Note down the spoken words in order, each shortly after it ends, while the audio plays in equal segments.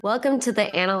Welcome to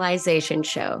the Analyzation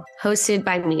Show, hosted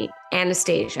by me,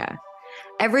 Anastasia.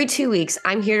 Every 2 weeks,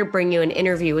 I'm here to bring you an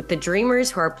interview with the dreamers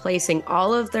who are placing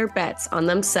all of their bets on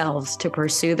themselves to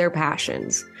pursue their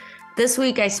passions. This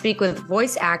week, I speak with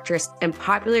voice actress and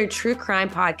popular true crime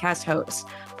podcast host,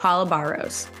 Paula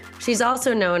Barros. She's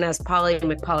also known as Polly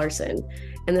McPollerson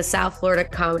in the South Florida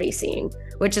comedy scene,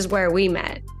 which is where we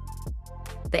met.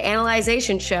 The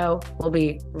Analyzation Show will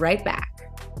be right back.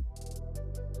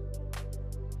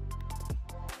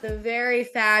 The very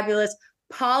fabulous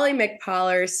Polly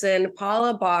McPollerson,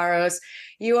 Paula Barros.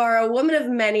 You are a woman of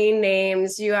many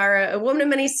names. You are a woman of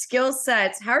many skill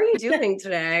sets. How are you doing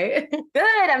today?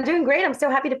 Good. I'm doing great. I'm so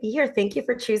happy to be here. Thank you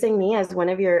for choosing me as one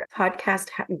of your podcast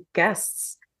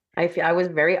guests. I was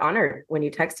very honored when you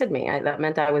texted me. That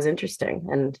meant I was interesting.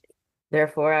 And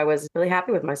therefore, I was really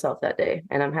happy with myself that day.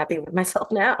 And I'm happy with myself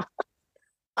now.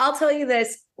 I'll tell you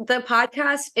this. The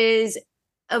podcast is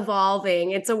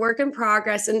evolving. It's a work in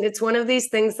progress. And it's one of these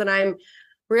things that I'm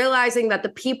realizing that the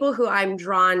people who I'm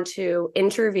drawn to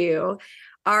interview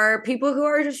are people who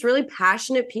are just really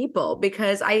passionate people,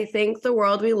 because I think the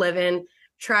world we live in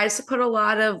tries to put a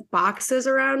lot of boxes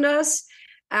around us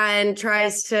and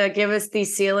tries to give us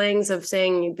these ceilings of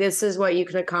saying, this is what you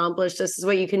can accomplish. This is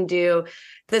what you can do.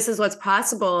 This is what's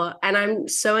possible. And I'm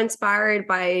so inspired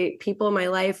by people in my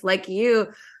life like you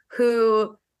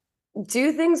who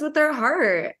do things with their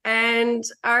heart and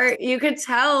you could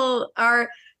tell are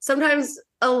sometimes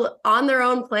on their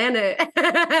own planet,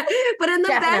 but in the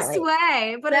best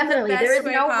way. But definitely, there is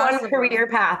no possible. one career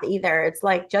path either. It's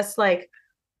just like,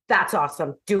 that's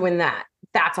awesome, doing that.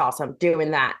 That's awesome,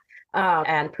 doing that.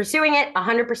 And pursuing it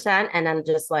 100%. And then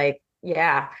just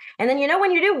yeah. And then,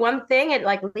 when you do one thing, it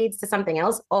leads to something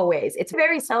else always. It's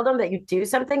very seldom that you do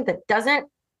something that doesn't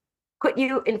put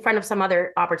you in front of some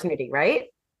other opportunity, right?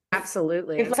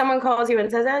 Absolutely. If someone calls you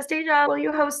and says, Anastasia, will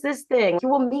you host this thing? You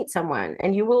will meet someone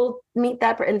and you will meet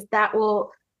that person. That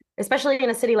will, especially in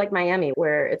a city like Miami,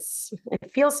 where it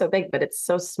feels so big, but it's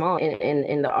so small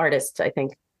in the artist, I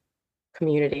think,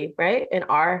 community, right? In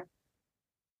our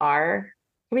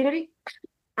community.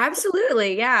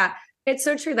 Absolutely. Yeah. It's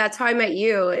so true. That's how I met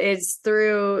you, is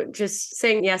through just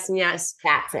saying yes and yes.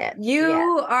 That's it.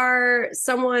 You are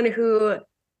someone who,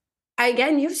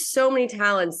 again, you have so many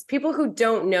talents. People who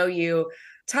don't know you,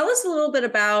 tell us a little bit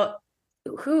about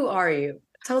who are you?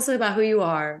 Tell us about who you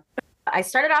are. I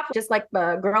started off just like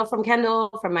a girl from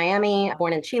Kendall, from Miami,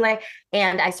 born in Chile.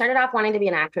 And I started off wanting to be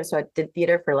an actress. So I did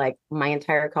theater for my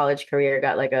entire college career,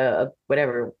 got a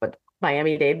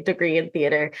Miami-Dade degree in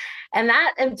theater. And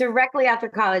that directly after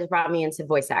college brought me into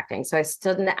voice acting. So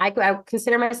I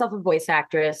consider myself a voice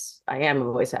actress. I am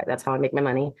a voice actor. That's how I make my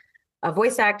money. A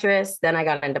voice actress. Then I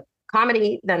got into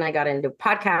comedy. Then I got into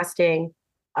podcasting.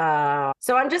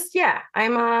 So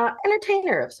I'm a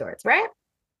entertainer of sorts, right?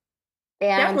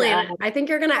 And, definitely. I think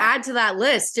you're going to add to that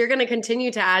list. You're going to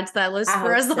continue to add to that list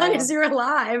for as long as you're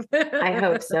alive. I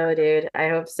hope so, dude. I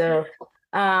hope so.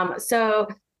 So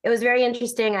it was very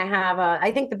interesting.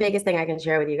 I think the biggest thing I can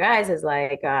share with you guys is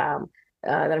that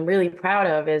I'm really proud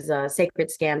of is Sacred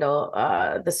Scandal,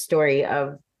 the story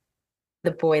of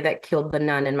the boy that killed the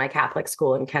nun in my Catholic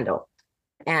school in Kendall.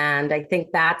 And I think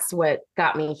that's what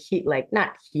got me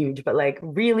not huge, but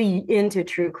really into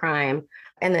true crime.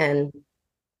 And then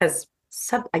I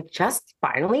just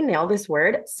finally nailed this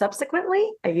word. Subsequently,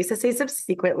 I used to say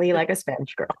subsequently like a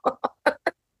Spanish girl.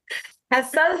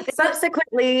 Has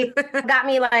subsequently got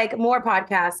me more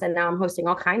podcasts, and now I'm hosting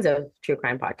all kinds of true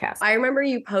crime podcasts. I remember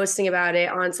you posting about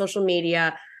it on social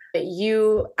media.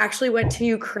 You actually went to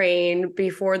Ukraine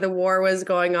before the war was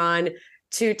going on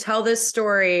to tell this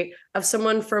story of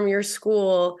someone from your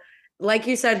school, like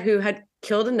you said, who had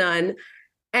killed a nun.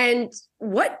 And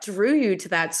what drew you to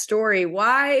that story?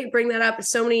 Why bring that up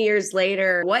so many years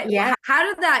later? How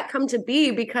did that come to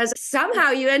be? Because somehow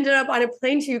you ended up on a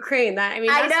plane to Ukraine. I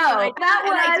know.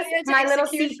 That was my little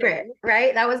secret,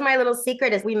 right? That was my little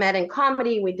secret. Is we met in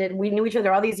comedy. We knew each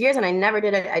other all these years, and I never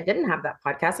did it. I didn't have that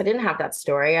podcast. I didn't have that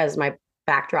story as my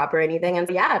backdrop or anything. And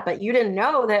but you didn't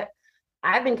know that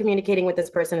I've been communicating with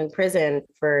this person in prison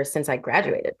since I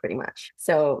graduated, pretty much.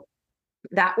 So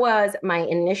that was my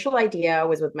initial idea.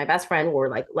 Was with my best friend. We're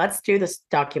like, let's do this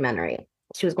documentary.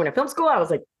 She was going to film school. I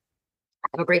was like, I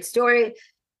have a great story.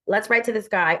 Let's write to this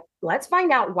guy. Let's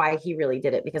find out why he really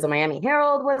did it. Because the Miami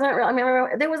Herald wasn't real. I mean,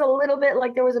 there was a little bit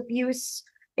there was abuse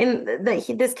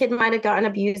this kid might have gotten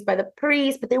abused by the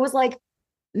priest, but there was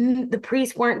the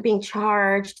priests weren't being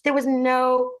charged. It was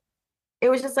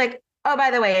just oh,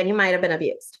 by the way, and he might have been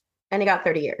abused and he got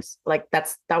 30 years.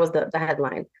 That was the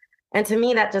headline. And to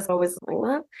me, that just always like,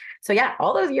 what? So yeah,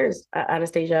 all those years,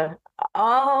 Anastasia,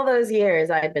 all those years,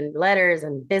 I had been letters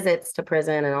and visits to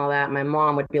prison and all that. My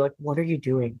mom would be like, "What are you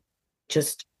doing?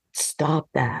 Just stop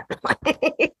that."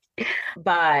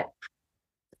 But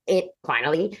it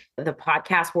finally, the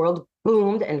podcast world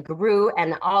boomed and grew,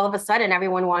 and all of a sudden,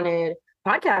 everyone wanted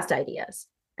podcast ideas.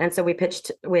 And so we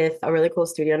pitched with a really cool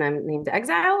studio named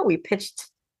Exile. We pitched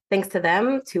thanks to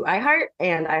them to iHeart,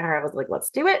 and iHeart was like, let's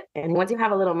do it. And once you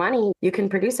have a little money, you can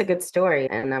produce a good story.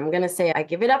 And I'm going to say, I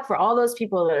give it up for all those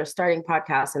people that are starting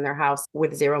podcasts in their house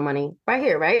with zero money right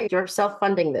here, right? You're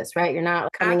self-funding this, right? You're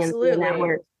not coming into the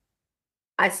network.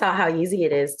 I saw how easy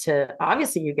it is to,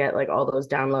 obviously you get like all those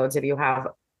downloads if you have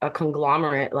a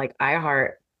conglomerate like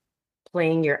iHeart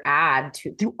playing your ad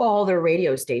through all their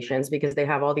radio stations, because they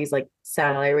have all these like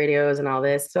satellite radios and all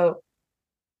this. So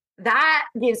that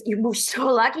gives you, we're so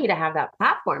lucky to have that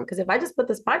platform. Because if I just put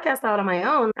this podcast out on my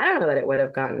own, I don't know that it would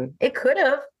have gotten, it could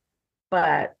have,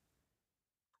 but.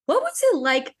 What was it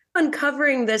like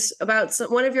uncovering this about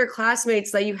one of your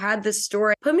classmates, that you had this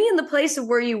story? Put me in the place of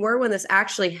where you were when this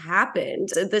actually happened.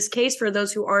 This case, for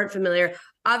those who aren't familiar,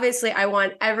 obviously I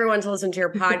want everyone to listen to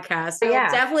your podcast. So yeah.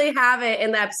 Definitely have it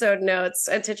in the episode notes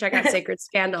to check out Sacred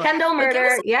Scandal. Kendall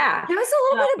murder. Give us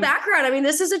a little bit of background. I mean,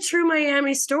 this is a true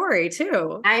Miami story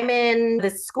too. I'm in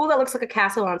this school that looks like a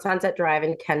castle on Sunset Drive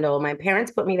in Kendall. My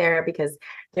parents put me there because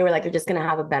they were like, they're just going to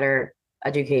have a better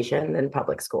education than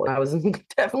public school. I was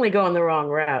definitely going the wrong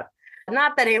route.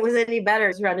 Not that it was any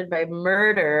better, surrounded by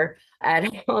murder at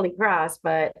Holy Cross,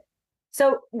 but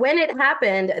so when it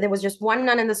happened, there was just one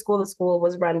nun in the school. The school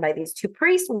was run by these two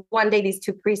priests. One day, these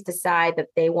two priests decide that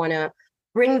they want to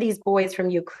bring these boys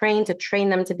from Ukraine to train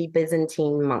them to be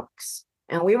Byzantine monks.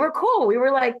 And we were cool. We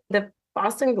were like, the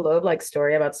Boston Globe like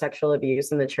story about sexual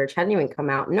abuse in the church hadn't even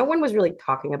come out. No one was really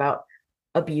talking about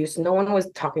abuse. No one was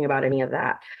talking about any of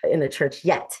that in the church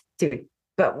yet, dude.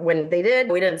 But when they did,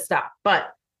 we didn't stop.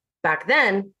 But back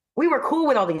then, we were cool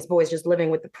with all these boys just living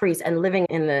with the priest and living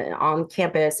on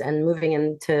campus and moving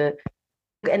into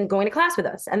and going to class with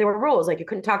us. And there were rules, like you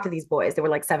couldn't talk to these boys. There were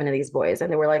like 7 of these boys,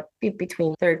 and they were like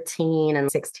between 13 and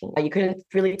 16. You couldn't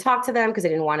really talk to them because they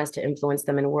didn't want us to influence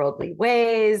them in worldly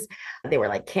ways. They were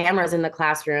like cameras in the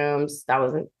classrooms. That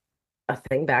wasn't a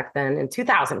thing back then. In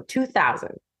 2000,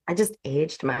 I just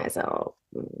aged myself.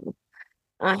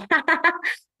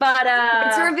 But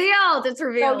it's revealed.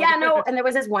 So yeah, no. And there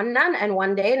was this one nun, and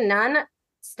one day nun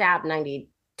stabbed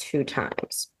 92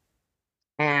 times.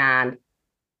 And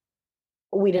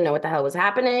we didn't know what the hell was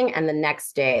happening. And the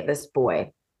next day, this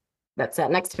boy that sat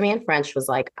next to me in French was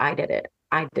like, I did it.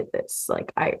 I did this.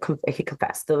 Like he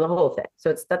confessed to the whole thing.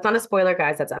 So that's not a spoiler,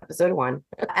 guys. That's episode 1.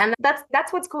 And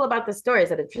that's what's cool about this story, is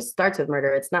that it just starts with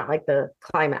murder. It's not like the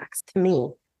climax. To me,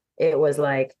 it was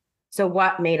like, so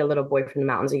what made a little boy from the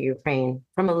mountains of Ukraine,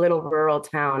 from a little rural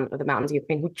town of the mountains of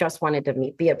Ukraine, who just wanted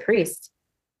to be a priest,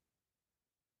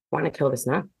 want to kill this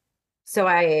nun? So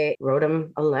I wrote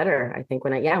him a letter. I think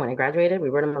when I graduated, we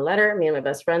wrote him a letter. Me and my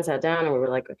best friend sat down and we were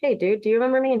like, "Hey, dude, do you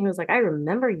remember me?" And he was like, "I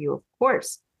remember you, of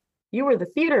course. You were the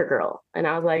theater girl." And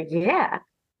I was like, "Yeah."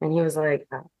 And he was like,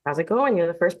 "How's it going? You're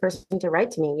the first person to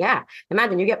write to me." Yeah.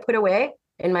 Imagine you get put away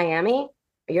in Miami.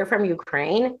 You're from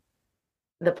Ukraine.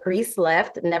 The priest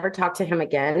left, never talked to him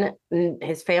again.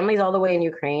 His family's all the way in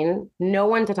Ukraine. No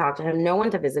one to talk to him, no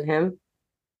one to visit him.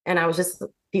 And I was just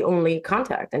the only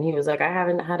contact. And he was like, "I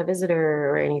haven't had a visitor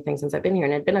or anything since I've been here."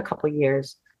 And it'd been a couple of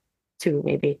years, 2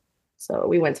 maybe. So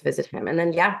we went to visit him. And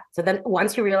then, so then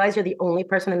once you realize you're the only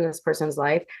person in this person's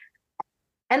life,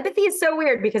 empathy is so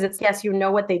weird, because it's, yes, you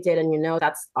know what they did, and you know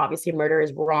that's obviously murder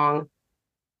is wrong.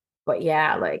 But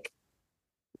yeah, like,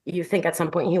 you think at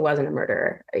some point he wasn't a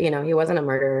murderer. He wasn't a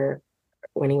murderer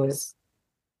when he was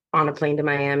on a plane to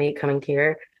Miami coming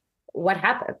here. What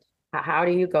happened? How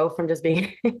do you go from just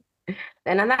being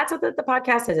and then that's what the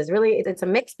podcast is really, it's a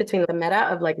mix between the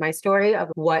meta of like my story of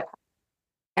what,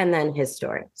 and then his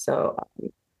story. So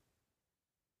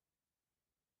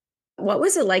what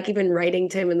was it like even writing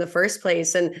to him in the first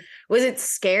place? And was it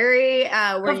scary?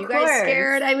 Were you guys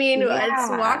scared? I mean, let's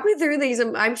walk me through these.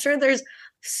 I'm sure there's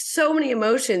so many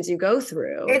emotions you go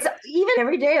through. It's even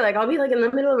every day, like I'll be like in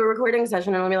the middle of a recording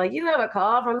session and I'll be like, "You have a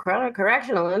call from a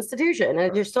correctional institution."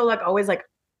 And you're still like always like,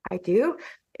 "I do,"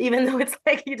 even though it's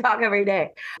like you talk every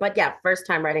day. But yeah, first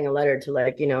time writing a letter to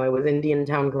like, it was Indian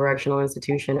Town Correctional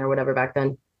Institution or whatever back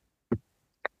then.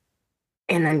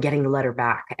 And then getting the letter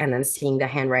back and then seeing the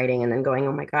handwriting and then going,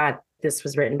 "Oh my God, this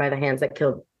was written by the hands that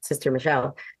killed Sister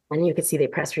Michelle." And you could see they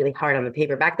pressed really hard on the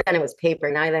paper. Back then it was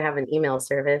paper. Now they have an email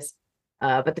service.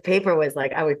 But the paper was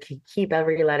like, I would keep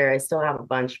every letter. I still have a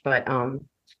bunch, but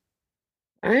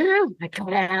I don't know. I try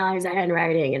to analyze the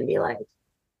handwriting and be like,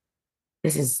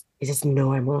 is this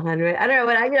normal handwriting? I don't know,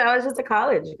 but I was just a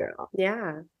college girl.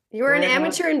 Yeah. You were an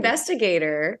amateur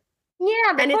investigator.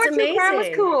 Yeah, the and it's part was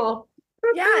amazing. cool.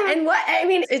 Yeah. And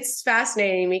it's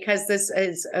fascinating because this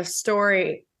is a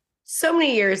story so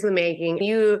many years in the making.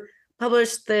 You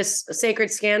published this Sacred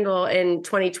Scandal in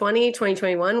 2020,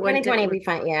 2021. 2020, we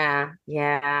find, yeah.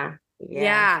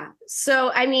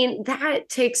 So, that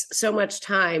takes so much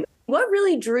time. What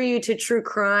really drew you to true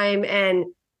crime and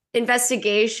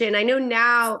investigation? I know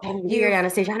now weird,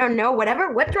 Anastasia. I don't know.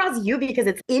 What draws you, because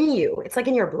it's in you. It's like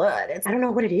in your blood. I don't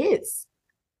know what it is.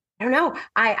 I don't know.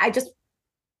 I just,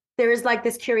 there's like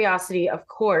this curiosity, of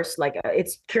course, like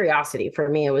it's curiosity for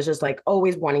me. It was just like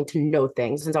always wanting to know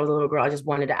things. Since I was a little girl, I just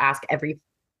wanted to ask every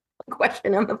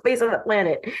question on the face of the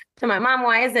planet to my mom.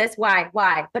 Why is this? Why?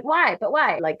 But why?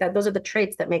 Like that. Those are the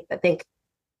traits that make, I think,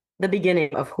 the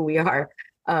beginning of who we are,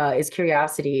 is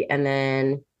curiosity. And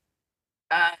then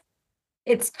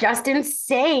it's just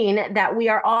insane that we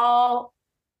are all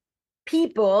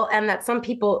people and that some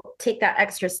people take that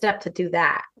extra step to do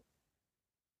that.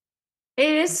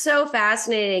 It is so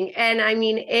fascinating. And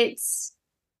it's,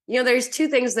 there's two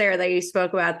things there that you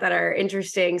spoke about that are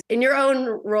interesting in your own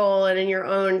role and in your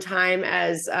own time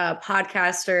as a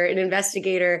podcaster, an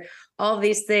investigator, all of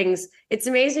these things. It's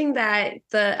amazing that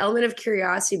the element of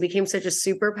curiosity became such a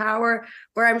superpower,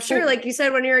 where I'm sure, like you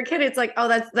said, when you're a kid, it's like, oh,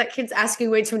 that kid's asking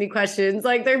way too many questions.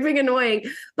 Like they're being annoying.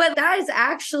 But that is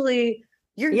actually,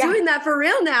 you're doing that for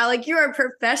real now. Like you're a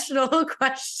professional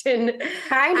question.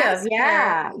 Kind of.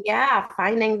 Yeah. Yeah.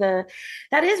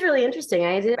 That is really interesting.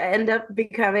 I did end up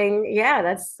becoming,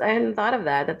 I hadn't thought of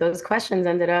that those questions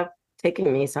ended up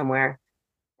taking me somewhere.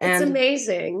 And it's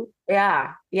amazing.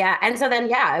 Yeah. Yeah. And so then,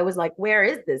 it was like, where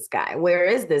is this guy? Where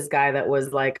is this guy that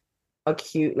was like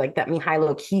acute, like that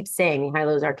Mihailo keeps saying,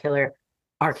 Mihailo's our killer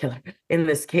in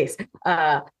this case.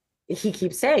 He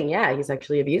keeps saying, he's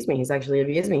actually abused me. He's actually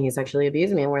abused me. He's actually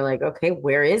abused me. And we're like, okay,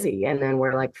 where is he? And then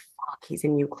we're like, fuck, he's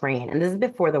in Ukraine. And this is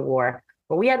before the war,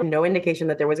 but we had no indication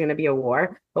that there was going to be a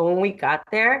war. But when we got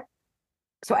there,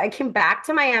 so I came back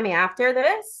to Miami after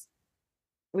this.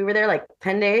 We were there like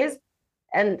 10 days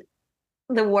and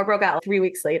the war broke out 3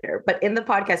 weeks later. But in the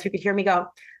podcast, you could hear me go,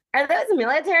 are those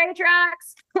military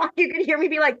trucks? You could hear me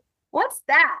be like, what's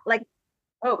that? Like,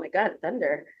 oh my God,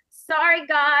 thunder. Sorry,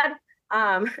 God.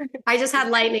 I just had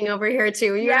lightning over here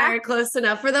too. You and I are close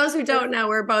enough. For those who don't know,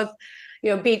 we're both,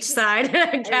 beachside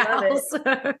gals.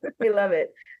 We love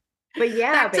it. But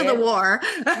back to the war.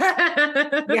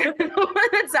 That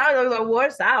sounds like a war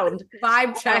sound.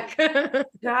 Vibe check.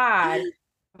 God.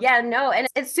 Yeah, no, and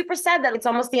it's super sad that it's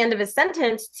almost the end of his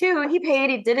sentence too. He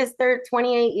did his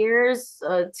 28 years,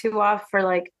 2 off for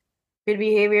like good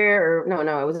behavior, or no,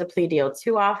 it was a plea deal,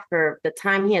 2 off for the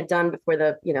time he had done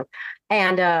before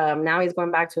and now he's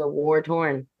going back to a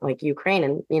war-torn like Ukraine,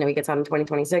 and he gets out in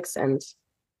 2026. And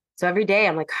so every day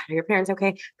I'm like, God, are your parents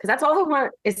okay? Because that's all I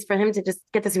want, is for him to just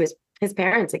get to see his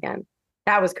parents again.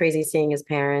 That was crazy, seeing his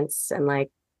parents and like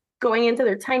going into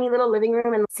their tiny little living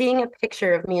room and seeing a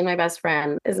picture of me and my best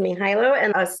friend is Mihailo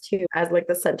and us two as like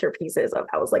the centerpieces of.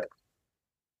 I was like,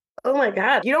 oh my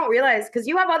God, you don't realize, because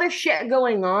you have other shit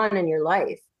going on in your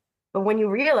life. But when you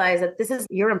realize that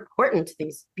you're important to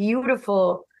these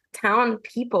beautiful town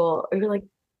people, you're like,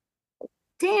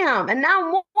 damn. And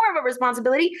now more of a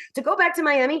responsibility to go back to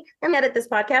Miami and edit this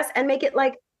podcast and make it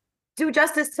like do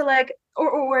justice to like,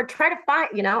 or try to find,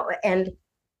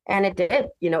 and it did,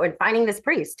 and finding this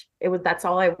priest, that's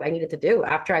all I needed to do.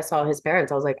 After I saw his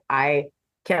parents, I was like, I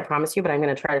can't promise you, but I'm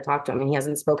going to try to talk to him. And he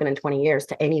hasn't spoken in 20 years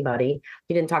to anybody.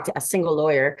 He didn't talk to a single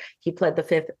lawyer. He pled the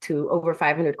fifth to over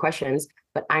 500 questions,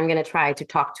 but I'm going to try to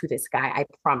talk to this guy. I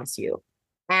promise you.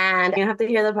 And you have to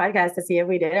hear the podcast to see if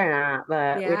we did or not.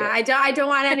 But I don't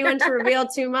want anyone to reveal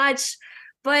too much,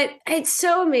 but it's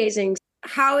so amazing.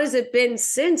 How has it been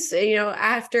since,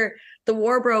 after the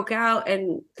war broke out,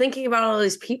 and thinking about all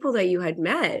these people that you had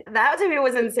met? That to me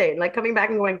was insane. Like coming back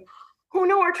and going, oh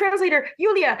no, our translator,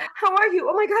 Yulia, how are you?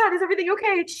 Oh my God, is everything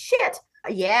okay? Shit.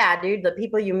 Yeah, dude, the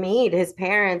people you meet, his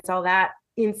parents, all that,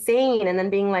 insane. And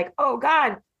then being like, oh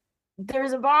God,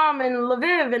 there's a bomb in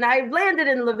Lviv and I landed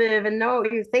in Lviv. And no,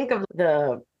 you think of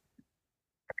the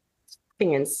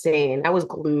thing insane. I was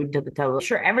glued to the television.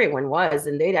 Sure, everyone was,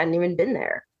 and they hadn't even been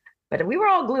there. But we were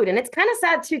all glued. And it's kind of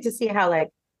sad too to see how like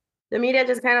the media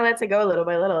just kind of lets it go little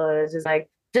by little. It's just like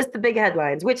just the big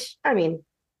headlines, which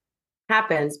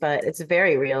happens, but it's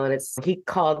very real. And he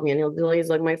called me and he's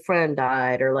like, my friend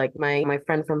died, or like my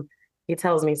friend he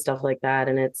tells me stuff like that.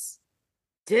 And it's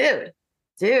dude.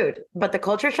 But the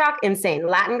culture shock, insane.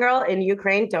 Latin girl in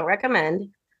Ukraine, don't recommend.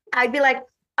 I'd be like,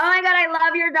 oh my God, I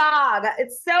love your dog.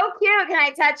 It's so cute. Can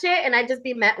I touch it? And I'd just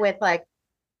be met with like,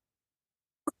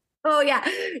 oh yeah.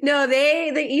 No,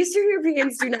 the Eastern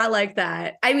Europeans do not like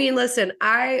that. I mean, listen,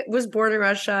 I was born in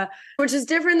Russia, which is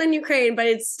different than Ukraine, but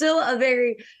it's still a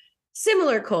very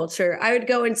similar culture. I would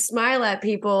go and smile at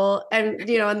people and,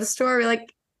 in the store,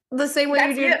 like the same way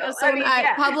you do to someone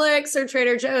at Publix or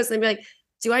Trader Joe's. They'd be like,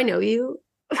 do I know you?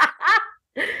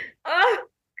 Oh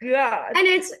God.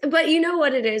 But you know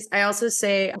what it is? I also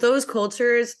say those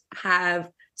cultures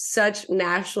have such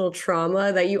national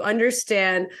trauma that you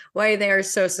understand why they are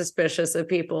so suspicious of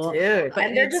people. Dude,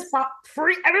 and they're just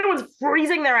everyone's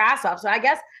freezing their ass off. So I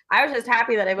guess I was just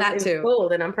happy that it was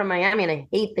cold, and I'm from Miami and I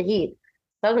hate the heat.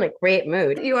 So I was in a great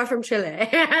mood. You are from Chile.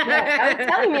 Yeah, I was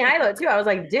telling Milo too. I was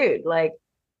like, dude, like,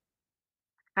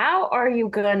 how are you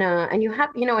gonna, and you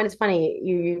have, and it's funny,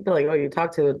 you feel like, oh, you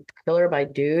talk to a killer by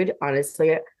dude.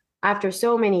 Honestly, after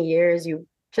so many years, you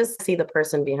just see the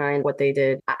person behind what they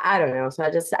did. I don't know. So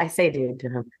I say dude to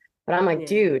him, but I'm like,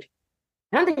 dude,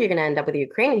 I don't think you're going to end up with a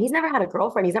Ukrainian. He's never had a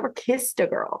girlfriend. He's never kissed a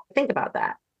girl. Think about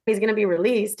that. He's going to be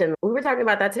released. And we were talking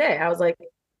about that today. I was like,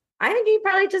 I think he'd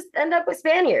probably just end up with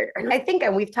Spaniard. And I think,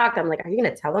 and we've talked, I'm like, are you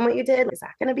going to tell him what you did? Is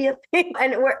that going to be a thing?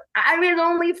 And I'm his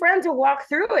only friend to walk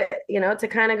through it, to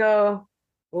kind of go,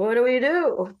 what do we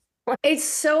do? It's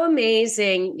so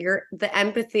amazing. The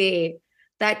empathy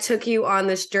that took you on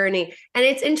this journey. And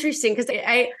it's interesting because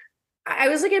I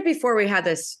was looking at before we had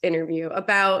this interview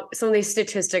about some of these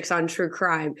statistics on true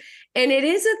crime. And it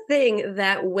is a thing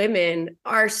that women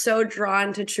are so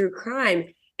drawn to true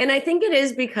crime. And I think it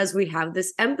is because we have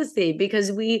this empathy,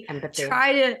 because we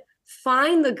try to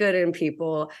find the good in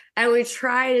people and we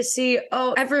try to see,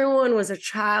 oh, everyone was a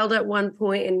child at one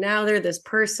point and now they're this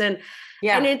person.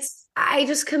 Yeah. And I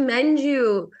just commend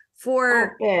you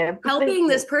for helping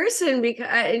this person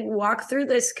and walk through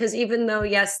this. Because even though,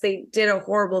 yes, they did a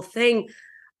horrible thing,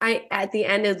 at the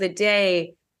end of the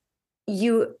day,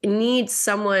 you need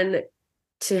someone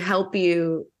to help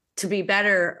you to be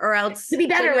better, or else to be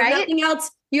better, right? Nothing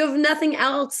else. You have nothing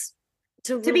else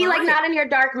to be like not in your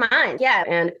dark mind. Yeah.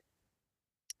 And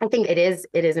I think it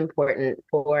is important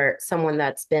for someone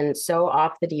that's been so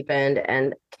off the deep end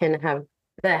and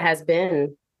that has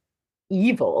been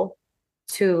evil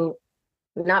to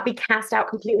not be cast out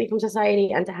completely from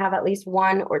society, and to have at least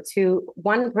one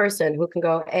person who can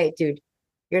go, hey, dude,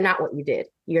 you're not what you did.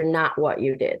 You're not what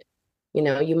you did.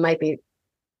 You might be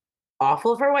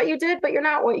awful for what you did, but you're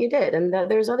not what you did. And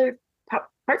there's other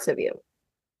parts of you.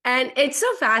 And it's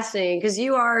so fascinating because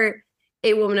you are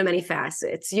a woman of many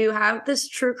facets. You have this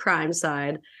true crime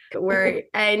side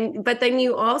but then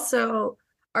you also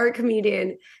are a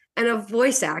comedian and a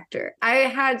voice actor. I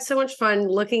had so much fun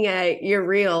looking at your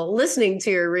reel, listening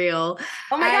to your reel.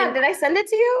 Oh my God, did I send it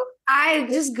to you? I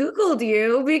just Googled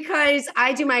you because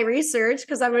I do my research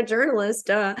because I'm a journalist.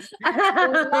 Love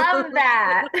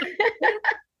that.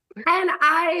 And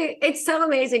it's so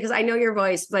amazing because I know your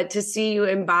voice, but to see you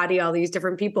embody all these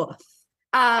different people.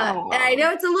 And I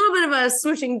know it's a little bit of a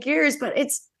switching gears, but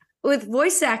it's with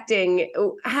voice acting.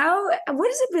 What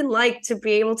has it been like to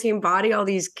be able to embody all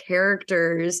these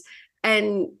characters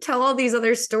and tell all these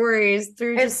other stories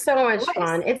through? It's so much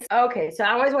fun. It's okay. So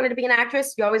I always wanted to be an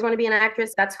actress. You always want to be an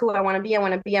actress. That's who I want to be. I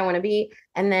want to be.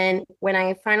 And then when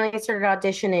I finally started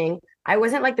auditioning, I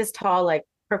wasn't like this tall, like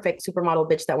perfect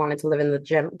supermodel bitch that wanted to live in the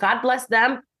gym. God bless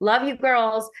them. Love you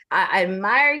girls. I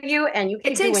admire you. And you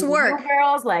keep doing work, you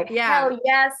girls. Like, hell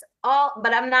yes.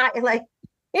 But I'm not like,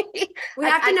 we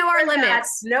have to know our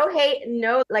limits. No hate,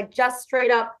 no, like just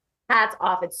straight up hats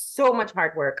off. It's so much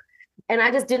hard work. And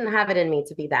I just didn't have it in me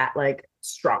to be that like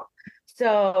strong.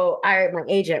 So my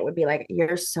agent would be like,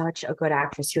 you're such a good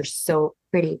actress. You're so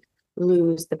pretty.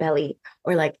 Lose the belly,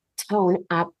 or like tone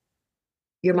up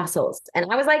your muscles.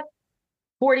 And I was like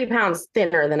 40 pounds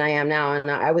thinner than I am now. And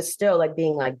I was still like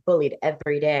being like bullied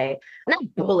every day. Not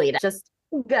bullied, just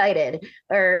guided,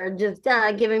 or just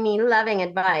giving me loving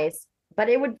advice. But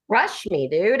it would rush me,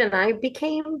 dude. And I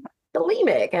became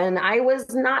bulimic and I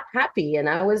was not happy. And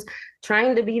I was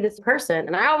trying to be this person.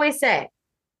 And I always say,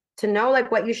 to know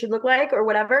like what you should look like or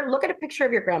whatever, look at a picture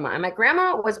of your grandma. And my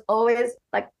grandma was always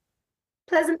like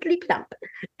pleasantly plump.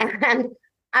 And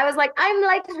I was like, I'm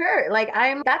like her. Like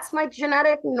that's my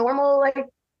genetic normal like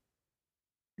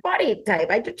body type.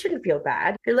 I shouldn't feel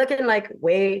bad. If you're looking like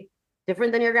way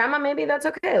different than your grandma, maybe that's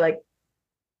okay. Like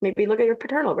maybe look at your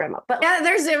paternal grandma. But yeah,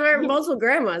 there's multiple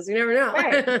grandmas. You never know.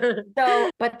 Right.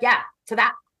 So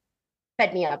that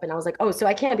fed me up. And I was like, oh, so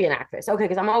I can't be an actress. Okay,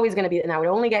 because I'm always going to be, and I would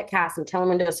only get cast in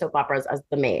telemundo soap operas as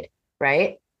the maid,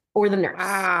 right? Or the nurse.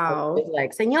 Wow.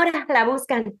 Like, señora, la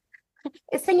buscan.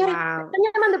 Señora, Wow. están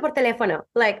llamando por teléfono.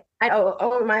 Like,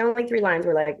 my only 3 lines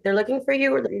were like, they're looking for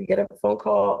you, or you get a phone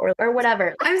call, or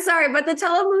whatever. I'm sorry, but the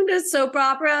Telemundo soap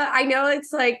opera, I know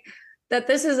it's like that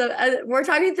this is we're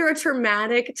talking through a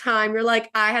traumatic time. You're like,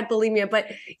 I had bulimia,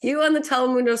 but you on the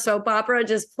Telemundo soap opera,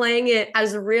 just playing it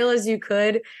as real as you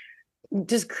could,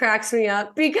 just cracks me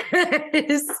up because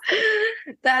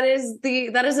that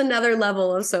is another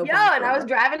level of soap opera. And I was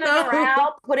driving them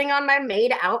around, putting on my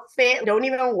maid outfit. Don't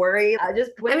even worry. I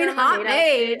just put on hot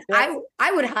maid.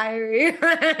 I would hire you.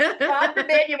 God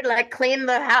forbid you would like clean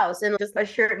the house in just a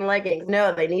shirt and leggings.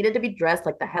 No, they needed to be dressed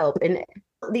like the help. And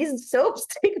these soaps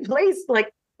take place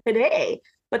like today,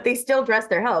 but they still dress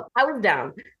their help. I was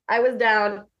down.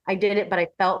 I did it, but I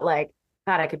felt like,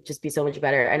 God, I could just be so much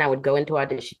better. And I would go into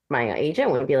audition. My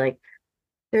agent would be like,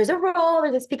 there's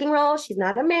a speaking role. She's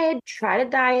not a maid. Try to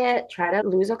diet, try to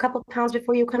lose a couple pounds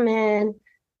before you come in.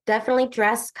 Definitely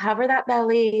dress, cover that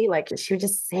belly. Like she would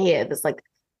just say it. This like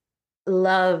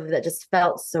love that just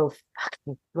felt so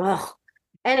fucking, ugh.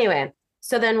 Anyway,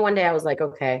 so then one day I was like,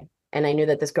 okay. And I knew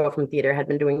that this girl from theater had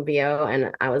been doing VO.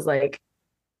 And I was like,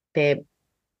 babe,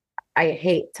 I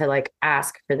hate to like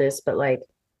ask for this, but like,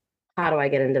 how do I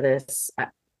get into this?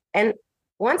 And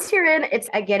once you're in,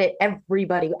 I get it.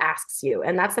 Everybody asks you.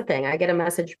 And that's the thing. I get a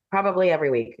message probably every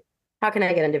week. How can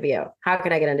I get into VO? How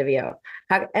can I get into VO?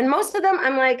 And most of them,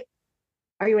 I'm like,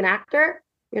 are you an actor?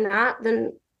 You're not?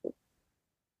 Then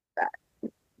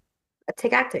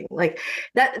take acting. Like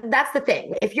that's the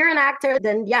thing. If you're an actor,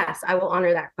 then yes, I will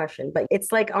honor that question. But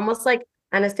it's like almost like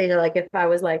Anastasia, like if I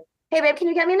was like, hey babe, can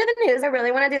you get me into the news? I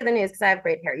really want to do the news because I have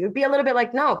great hair. You'd be a little bit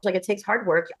like, no, like it takes hard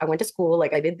work. I went to school,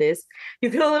 like I did this.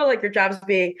 You feel a little like your job's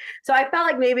being. So I felt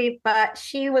like maybe, but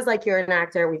she was like, you're an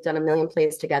actor. We've done a million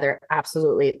plays together.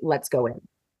 Absolutely. Let's go in.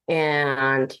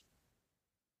 And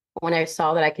when I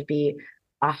saw that I could be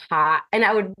and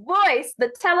I would voice the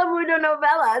Telemundo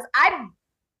novellas.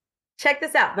 Check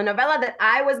this out. The novella that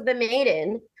I was the maid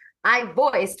in, I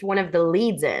voiced one of the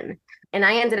leads in, and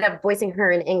I ended up voicing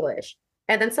her in English.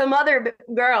 And then some other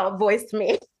girl voiced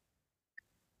me.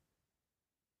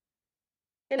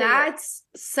 That's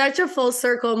such a full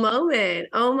circle moment.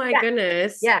 Oh my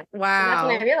goodness. Yeah. Wow. And that's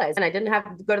when I realized. And I didn't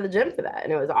have to go to the gym for that.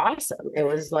 And it was awesome. It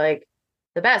was like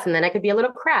the best. And then I could be a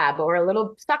little crab or a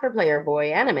little soccer player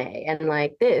boy anime and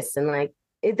like this. And like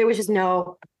there was just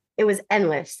it was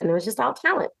endless. And it was just all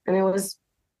talent. And it was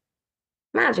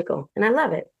magical. And I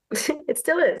love it. It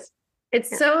still is.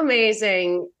 It's so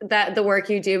amazing that the work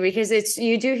you do, because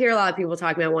you do hear a lot of people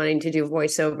talking about wanting to do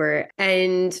voiceover.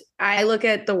 And I look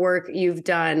at the work you've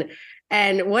done.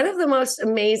 And one of the most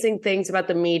amazing things about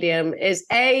the medium is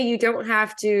you don't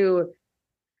have to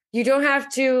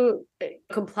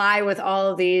comply with all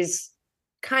of these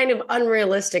kind of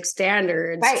unrealistic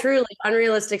standards, right. Truly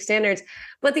unrealistic standards.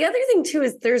 But the other thing too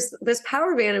is there's this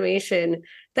power of animation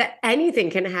that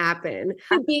anything can happen.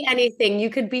 You could be anything.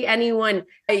 You could be anyone.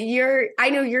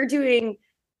 I know you're doing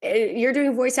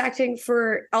voice acting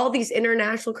for all these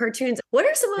international cartoons. What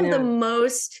are some of the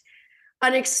most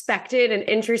unexpected and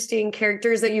interesting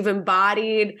characters that you've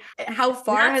embodied? How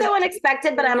far? Not so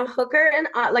unexpected, but I'm a hooker and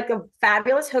like a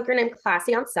fabulous hooker named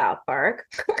Classy on South Park.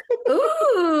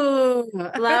 Ooh,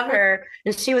 love her.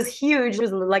 And she was huge. She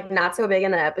was like not so big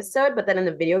in the episode, but then in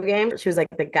the video game, she was like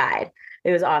the guide.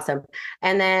 It was awesome.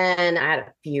 And then I had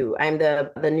a few. I'm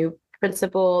the new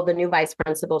principal, the new vice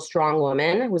principal, strong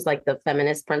woman, who's like the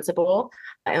feminist principal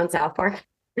on South Park.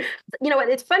 You know,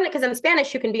 it's fun because in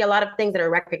Spanish, you can be a lot of things that are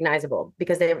recognizable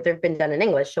because they've been done in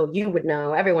English. So you would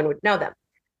know, everyone would know them.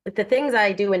 But the things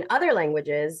I do in other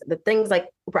languages, the things like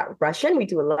Russian, we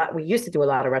used to do a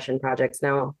lot of Russian projects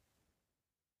now.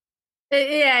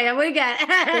 Yeah, we got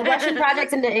the Russian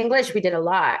projects into English. We did a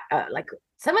lot. Like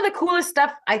some of the coolest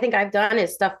stuff I think I've done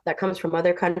is stuff that comes from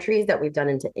other countries that we've done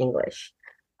into English.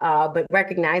 But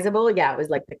recognizable, it was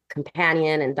like The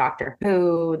Companion and Doctor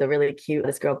Who, the really cute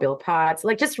This Girl Bill Potts,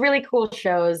 like just really cool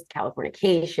shows.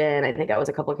 Californication, I think I was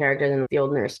a couple characters in the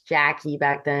old Nurse Jackie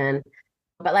back then.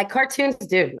 But like cartoons,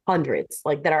 dude, hundreds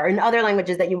like that are in other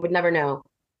languages that you would never know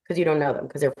because you don't know them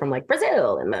because they're from like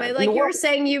Brazil and but like you were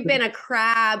saying, you've been a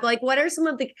crab. Like, what are some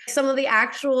of the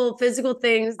actual physical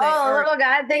things that little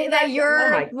guy thing that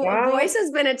your voice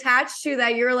has been attached to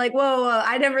that you're like, whoa,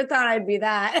 I never thought I'd be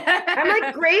that. I'm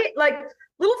like, great, like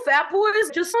little fat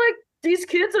boys, just like these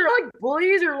kids are like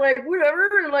bullies or like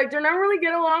whatever, and like they're not really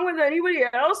get along with anybody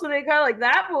else, and they kind of like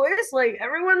that voice, like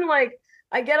everyone like.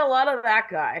 I get a lot of that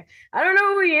guy. I don't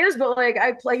know who he is, but like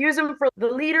I use him for the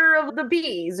leader of the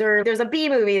bees, or there's a bee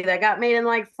movie that got made in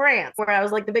like France where I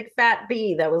was like the big fat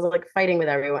bee that was like fighting with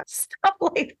everyone. Stuff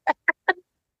like that.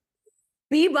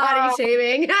 Be body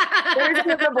shaming. There's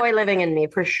another boy living in me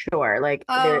for sure. Like,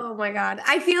 oh my God.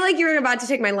 I feel like you're about to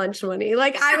take my lunch money.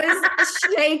 Like I was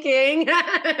shaking.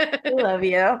 I love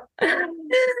you.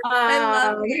 I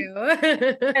love you.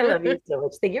 I love you so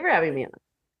much. Thank you for having me on.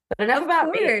 But enough about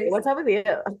me. What's up with you?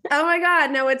 Oh my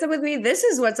God. No, what's up with me? This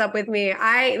is what's up with me.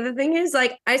 The thing is,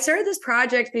 like, I started this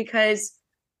project because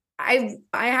I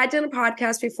had done a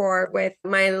podcast before with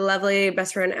my lovely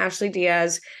best friend Ashley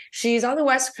Diaz. She's on the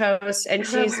West Coast and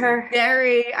she's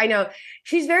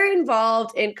she's very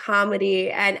involved in comedy.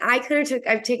 And I've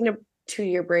taken a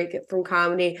 2-year break from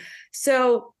comedy.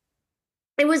 So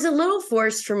it was a little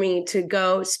forced for me to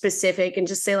go specific and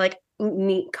just say like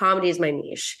comedy is my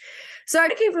niche. So I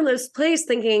came from this place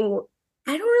thinking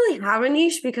I don't really have a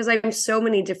niche because I'm so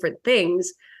many different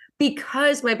things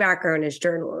because my background is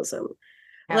journalism.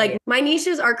 Like my niche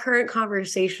is our current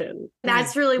conversation.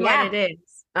 That's really what it is.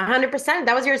 100%.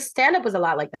 That was your stand-up was a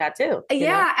lot like that too.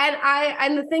 Yeah.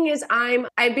 And the thing is I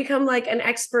become like an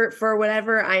expert for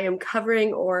whatever I am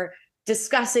covering or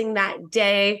discussing that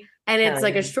day. And it's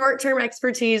like a short-term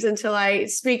expertise until I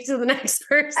speak to the next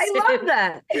person. I love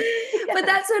that. But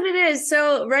that's what it is.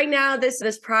 So right now,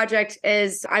 this project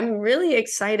I'm really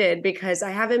excited because I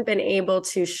haven't been able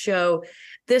to show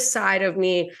this side of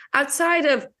me outside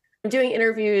of doing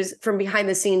interviews from behind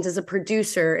the scenes as a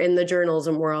producer in the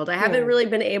journalism world. I haven't really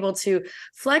been able to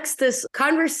flex this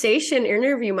conversation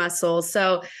interview muscle.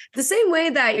 So the same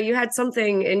way that you had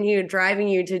something in you driving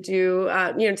you to do,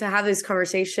 to have this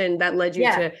conversation that led you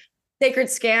to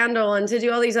Sacred Scandal and to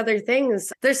do all these other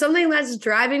things. There's something that's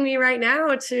driving me right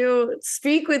now to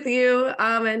speak with you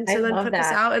and to then put this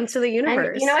out into the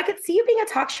universe. And, I could see you being a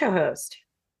talk show host.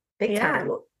 Big time.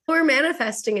 We're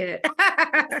manifesting it.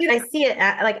 I see it.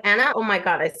 Like Anna, oh my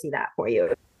God, I see that for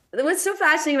you. What's so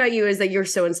fascinating about you is that you're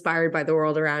so inspired by the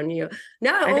world around you.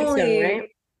 Not only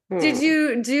did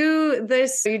you do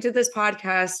this, you did this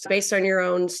podcast based on your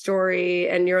own story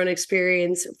and your own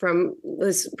experience from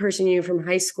this person you knew from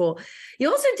high school. You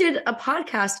also did a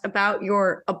podcast about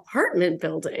your apartment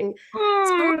building.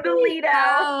 Totally.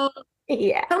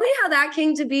 Yeah. Tell me how that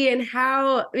came to be and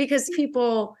how, because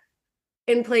people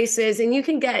in places and you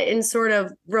can get in sort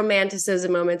of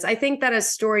romanticism moments. I think that as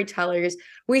storytellers,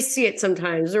 we see it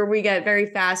sometimes or we get very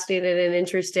fascinated and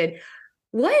interested.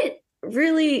 What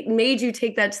really made you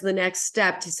take that to the next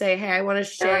step to say, hey, I want to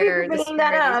share this?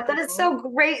 That up. That is so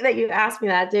great that you asked me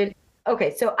that, dude.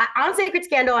 Okay, so on Sacred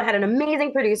Scandal, I had an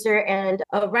amazing producer and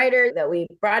a writer that we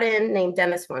brought in named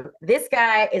Dennis Funk. This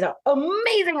guy is an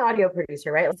amazing audio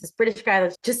producer, right? This British guy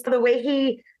that's just the way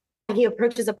he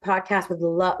approaches a podcast with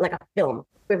love, like a film.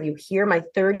 If you hear my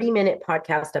 30-minute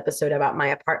podcast episode about my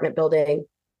apartment building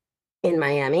in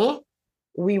Miami,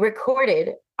 we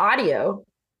recorded audio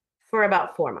for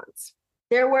about 4 months.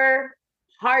 There were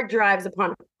hard drives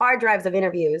upon hard drives of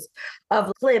interviews,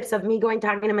 of clips of me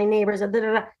talking to my neighbors, and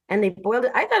they boiled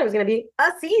it. I thought it was going to be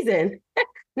a season.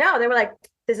 No, they were like,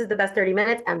 this is the best 30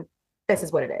 minutes, and this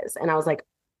is what it is. And I was like,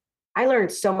 I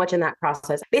learned so much in that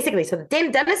process. Basically, so the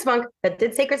Dennis Funk that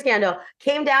did Sacred Scandal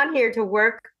came down here to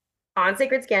work on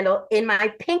Sacred Scandal in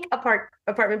my pink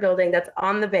apartment building that's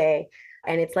on the bay.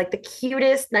 And it's like the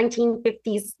cutest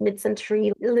 1950s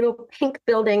mid-century little pink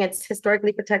building. It's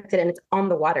historically protected and it's on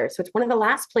the water. So it's one of the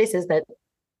last places that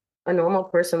a normal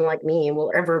person like me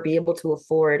will ever be able to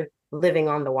afford living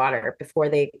on the water before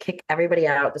they kick everybody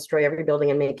out, destroy every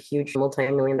building and make huge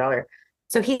multi-million-dollar.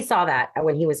 So he saw that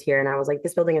when he was here and I was like,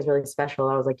 this building is really special.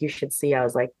 I was like, you should see. I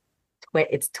was like,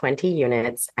 it's 20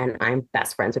 units and I'm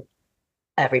best friends with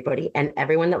everybody. And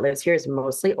everyone that lives here is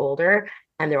mostly older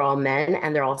and they're all men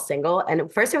and they're all single. And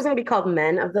at first it was going to be called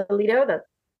Men of the Lido.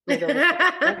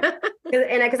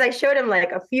 Because I showed him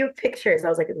like a few pictures. I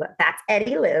was like, that's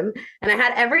Eddie Lim. And I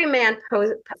had every man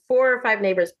pose, 4 or 5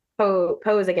 neighbors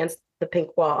pose against the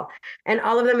pink wall. And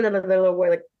all of them in the little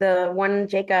were like the one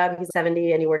Jacob, he's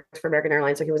 70 and he works for American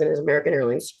Airlines. So he was in his American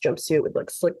Airlines jumpsuit with like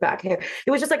slick back hair.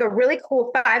 It was just like a really cool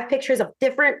 5 pictures of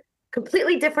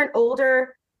completely different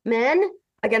older men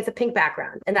against a pink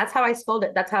background. And that's how I sold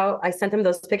it. That's how I sent him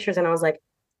those pictures. And I was like,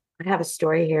 I have a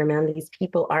story here, man. These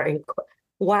people are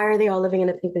why are they all living in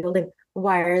a pink building?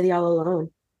 Why are they all alone?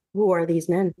 Who are these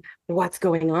men? What's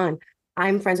going on?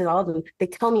 I'm friends with all of them. They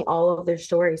tell me all of their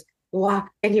stories. Wow.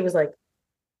 And he was like,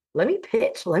 let me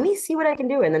pitch. Let me see what I can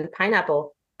do. And then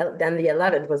Pineapple, then the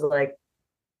 11th was like,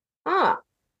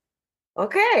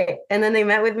 okay. And then they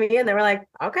met with me and they were like,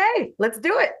 okay, let's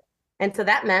do it. And so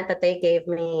that meant that they gave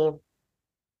me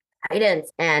guidance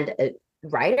and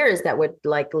writers that would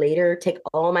like later take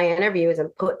all my interviews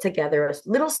and put together a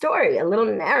little story, a little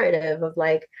narrative of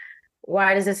like,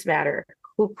 why does this matter?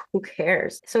 Who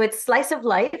cares? So it's slice of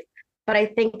life, But I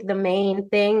think the main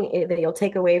thing that you'll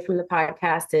take away from the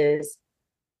podcast is,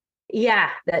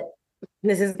 that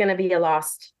this is going to be a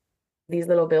lost. These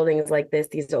little buildings like this,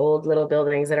 these old little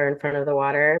buildings that are in front of the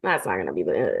water, that's not going to be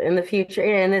in the future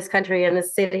in this country, in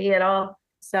this city at all.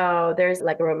 So there's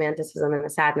like a romanticism and a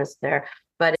sadness there,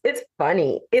 but it's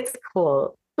funny. It's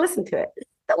cool. Listen to it.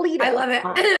 I love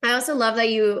it. I also love that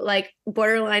you like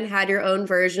borderline had your own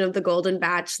version of the Golden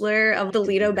Bachelor, of the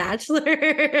Lido Bachelors.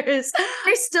 There's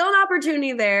still an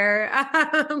opportunity there.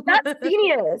 That's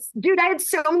genius. Dude, I had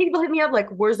so many people hit me up like,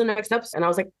 where's the next episode? And I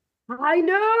was like, I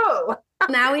know.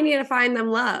 Now we need to find them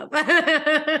love.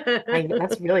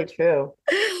 That's really true.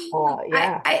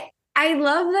 Yeah. I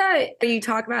love that you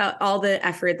talk about all the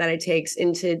effort that it takes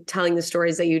into telling the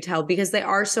stories that you tell, because they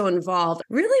are so involved.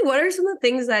 Really, what are some of the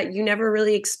things that you never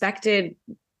really expected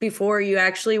before you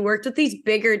actually worked with these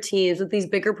bigger teams, with these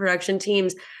bigger production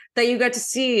teams that you got to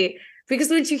see? Because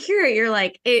once you hear it, you're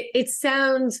like, it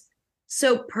sounds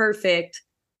so perfect.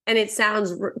 And it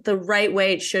sounds the right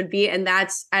way it should be. And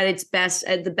that's at its best.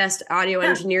 The best audio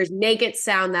engineers make it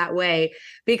sound that way.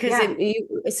 Because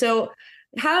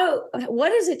what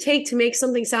does it take to make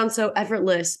something sound so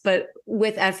effortless, but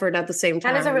with effort at the same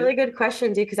time? That is a really good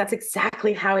question, dude, because that's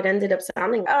exactly how it ended up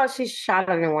sounding. Oh, she shot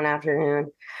it in one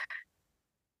afternoon.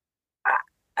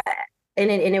 And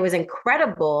it was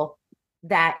incredible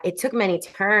that it took many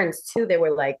turns too. They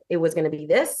were like, it was going to be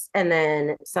this. And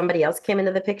then somebody else came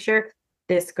into the picture.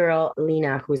 This girl,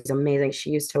 Lena, who's amazing. She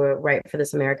used to write for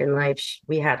This American Life.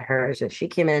 We had her. So she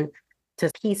came in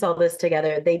to piece all this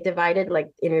together. They divided like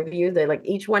interviews. They like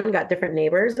each one got different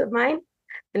neighbors of mine.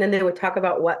 And then they would talk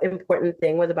about what important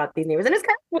thing was about these neighbors. And it's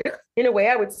kind of weird. In a way,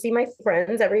 I would see my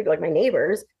friends like my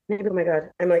neighbors. And I'd be, oh my God,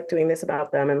 I'm like doing this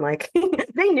about them. And like,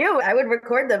 they knew I would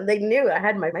record them. They knew I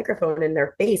had my microphone in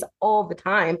their face all the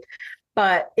time.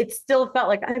 But it still felt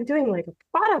like I'm doing like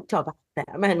a product about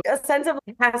them, and a sense of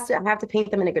I have to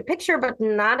paint them in a good picture, but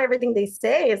not everything they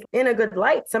say is in a good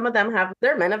light. Some of them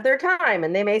they're men of their time,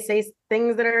 and they may say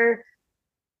things that are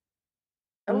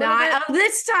not of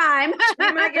this time.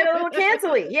 We might get a little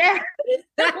cancely. Yeah.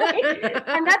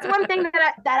 And that's one thing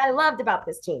that I loved about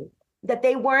this team, that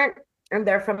they weren't, and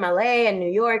they're from LA and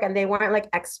New York, and they weren't like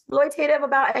exploitative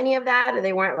about any of that. And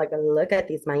they weren't like, look at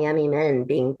these Miami men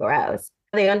being gross.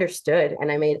 They understood, and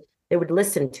they would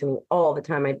listen to me all the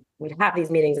time. We'd have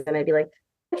these meetings, and I'd be like,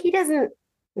 he doesn't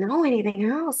know anything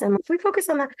else, and if we focus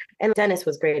on that. And Dennis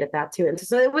was great at that too. And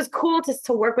so it was cool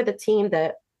to work with a team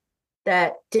that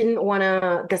didn't want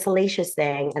the salacious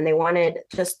thing, and they wanted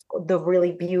just the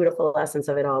really beautiful essence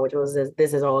of it all, which was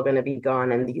this is all going to be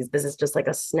gone, and this is just like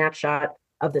a snapshot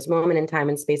of this moment in time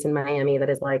and space in Miami that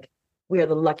is like, we are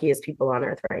the luckiest people on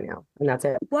earth right now. And that's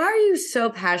it. Why are you so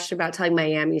passionate about telling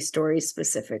Miami stories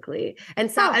specifically and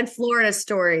Florida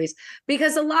stories?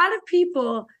 Because a lot of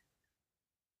people,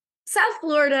 South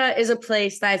Florida is a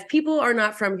place that if people are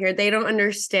not from here, they don't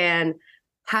understand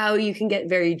how you can get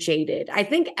very jaded. I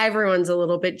think everyone's a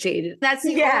little bit jaded. That's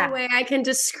the only way I can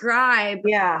describe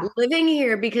living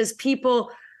here, because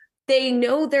people, they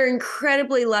know they're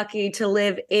incredibly lucky to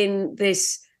live in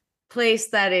this place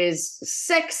that is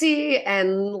sexy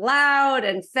and loud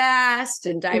and fast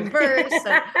and diverse.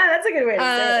 That's a good way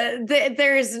to say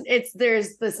it.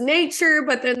 There's this nature,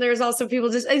 but then there's also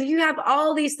people you have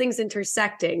all these things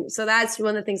intersecting. So that's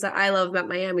one of the things that I love about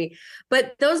Miami.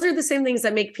 But those are the same things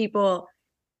that make people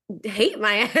hate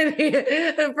Miami,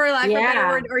 for lack of a better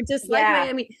word, or dislike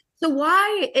Miami. So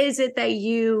why is it that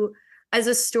you, as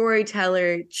a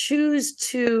storyteller, choose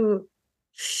to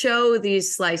show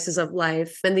these slices of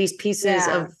life and these pieces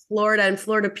of Florida and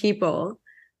Florida people?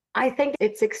 I think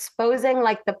it's exposing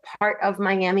like the part of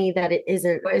Miami that it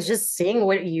isn't. It's just seeing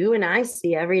what you and I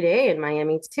see every day in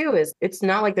Miami too. It's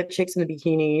not like the chicks in the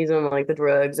bikinis and like the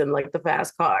drugs and like the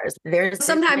fast cars.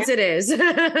 Sometimes it is.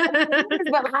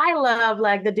 But I love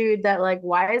like the dude that like,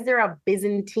 why is there a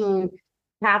Byzantine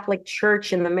Catholic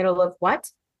church in the middle of what?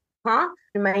 Huh?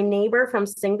 And my neighbor from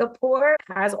Singapore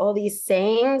has all these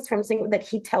sayings from Singapore that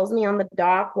he tells me on the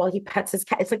dock while he pets his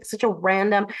cat. It's like such a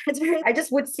random, I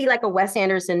just would see like a Wes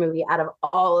Anderson movie out of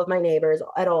all of my neighbors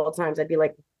at all times. I'd be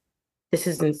like, this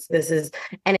is,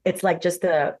 and it's like just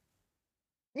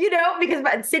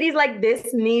because cities like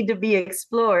this need to be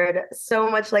explored so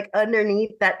much, like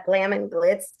underneath that glam and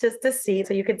glitz, just to see,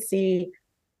 so you could see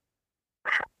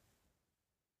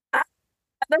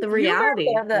the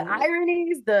reality of the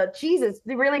ironies, the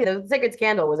Sacred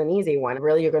Scandal was an easy one.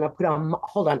 Really, you're going to put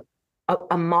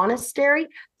a monastery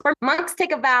where monks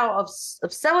take a vow of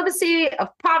celibacy, of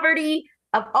poverty,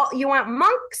 of all. You want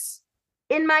monks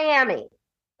in Miami.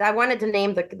 I wanted to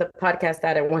name the podcast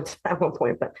that at one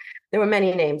point, but there were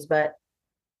many names. But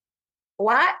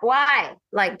Why?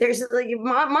 Like, there's like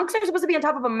monks are supposed to be on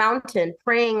top of a mountain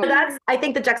praying. That's, I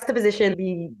think, the juxtaposition,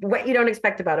 the what you don't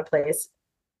expect about a place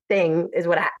thing is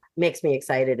what makes me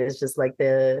excited. It's just like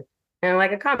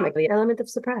like a comic, the element of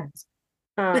surprise.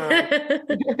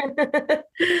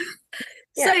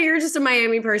 So you're just a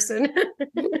Miami person.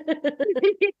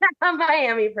 A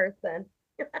Miami person.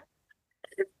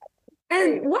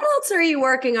 And what else are you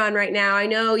working on right now? I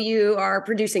know you are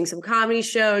producing some comedy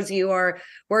shows. You are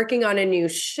working on a new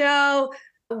show.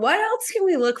 What else can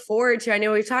we look forward to? I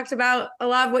know we've talked about a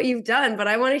lot of what you've done, but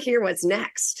I want to hear what's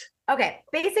next. Okay,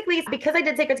 basically, because I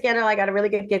did Sacred Scandal, I got a really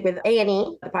good gig with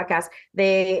A&E, the podcast.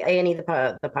 A&E, the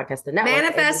podcast, the network.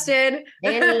 Manifested.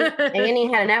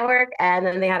 A&E had a network, and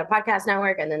then they had a podcast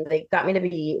network, and then they got me to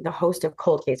be the host of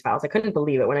Cold Case Files. I couldn't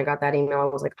believe it when I got that email. I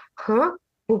was like, huh?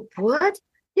 What?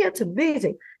 Yeah, it's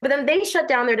amazing. But then they shut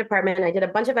down their department, and I did a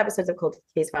bunch of episodes of Cold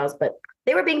Case Files, but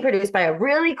they were being produced by a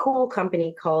really cool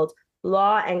company called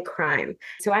Law and Crime.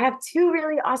 So I have 2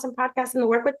 really awesome podcasts in the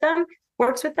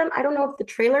works with them. I don't know if the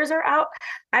trailers are out.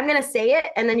 I'm going to say it,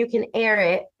 and then you can air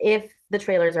it if the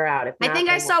trailers are out. If not, I think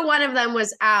I saw one of them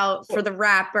was out for the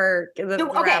rapper.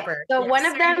 Rapper. So one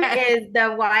of them is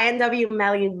the YNW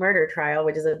Melly murder trial,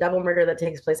 which is a double murder that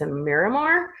takes place in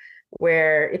Miramar,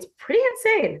 where it's pretty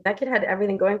insane. That kid had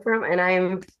everything going for him.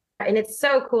 And it's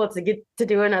so cool to get to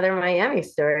do another Miami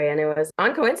story. And it was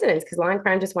on coincidence because Law and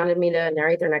Crime just wanted me to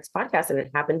narrate their next podcast, and it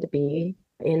happened to be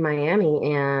in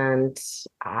Miami, and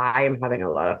I am having a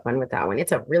lot of fun with that one.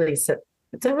 It's a really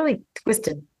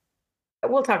twisted.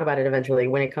 We'll talk about it eventually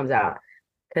when it comes out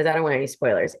because I don't want any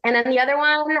spoilers. And then the other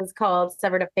one is called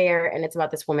Severed Affair, and it's about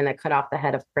this woman that cut off the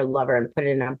head of her lover and put it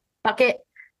in a bucket.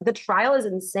 The trial is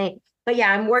insane. But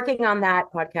yeah, I'm working on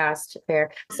that podcast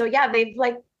fair. So yeah,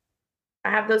 I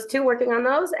have those 2 working on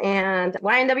those, and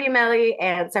YNW Melly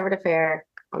and Severed Affair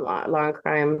on Law and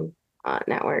Crime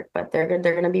network, but they're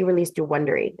going to be released through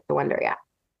Wondery, the Wondery app.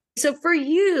 So for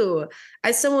you,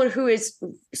 as someone who is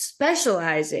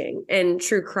specializing in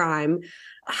true crime,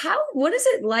 what is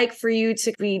it like for you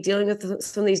to be dealing with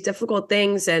some of these difficult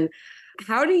things, and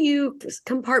how do you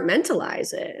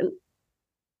compartmentalize it?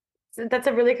 So that's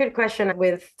a really good question.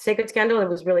 With Sacred Scandal, it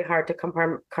was really hard to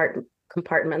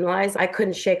compartmentalize. I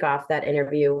couldn't shake off that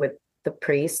interview with the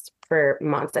priest for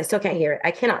months. I still can't hear it. I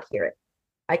cannot hear it.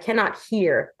 I cannot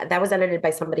hear. That was edited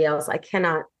by somebody else.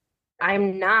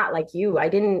 I'm not like you. I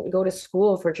didn't go to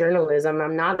school for journalism.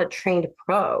 I'm not a trained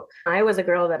pro. I was a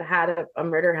girl that had a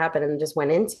murder happen and just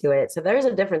went into it. So there's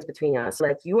a difference between us.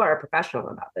 Like, you are a professional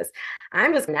about this.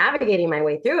 I'm just navigating my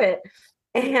way through it.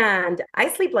 And I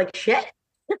sleep like shit.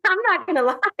 I'm not going to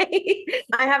lie.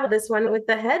 I have this one with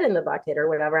the head in the bucket or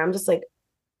whatever. I'm just like,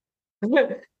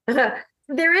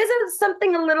 there is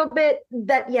something a little bit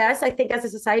that, yes, I think as a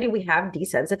society, we have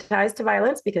desensitized to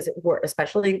violence because we're,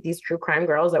 especially these true crime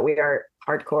girls that we are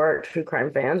hardcore true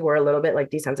crime fans, we're a little bit like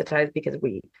desensitized because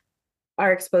we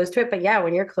are exposed to it. But yeah,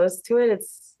 when you're close to it,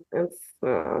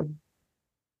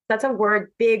 that's a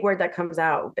big word that comes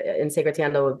out in Sacred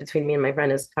Scandal between me and my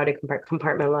friend, is how to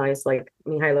compartmentalize like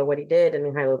Mihailo, what he did, and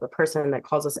Mihailo, the person that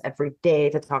calls us every day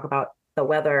to talk about the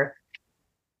weather.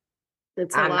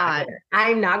 It's a lot.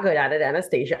 I'm not good at it,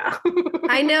 Anastasia.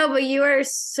 I know, but you are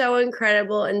so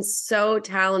incredible and so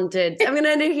talented. I'm going to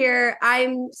end it here.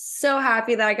 I'm so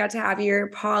happy that I got to have you here,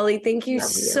 Polly. Thank you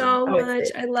so much.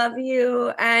 I love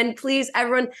you. And please,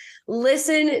 everyone,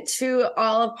 listen to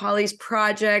all of Polly's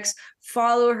projects.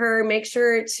 Follow her. Make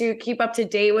sure to keep up to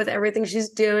date with everything she's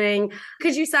doing.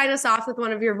 Could you sign us off with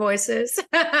one of your voices?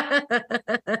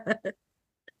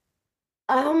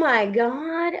 Oh my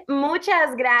God.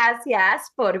 Muchas gracias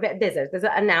por ver. This is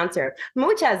an announcer.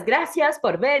 Muchas gracias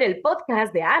por ver el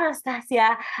podcast de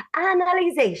Anastasia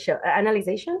Analyzation.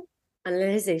 ¿Analyzation?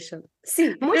 Analyzation.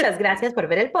 Sí. Muchas gracias por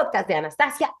ver el podcast de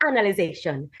Anastasia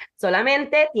Analyzation.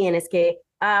 Solamente tienes que,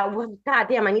 well, God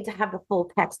damn, I need to have the full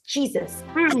text. Jesus.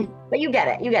 But you get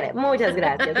it. You get it. Muchas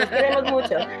gracias. Los queremos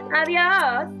mucho.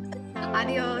 Adiós.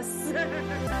 Adiós.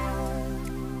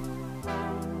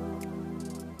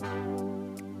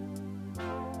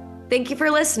 Thank you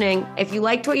for listening. If you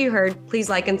liked what you heard, please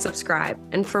like and subscribe.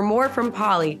 And for more from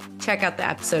Polly, check out the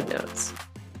episode notes.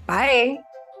 Bye.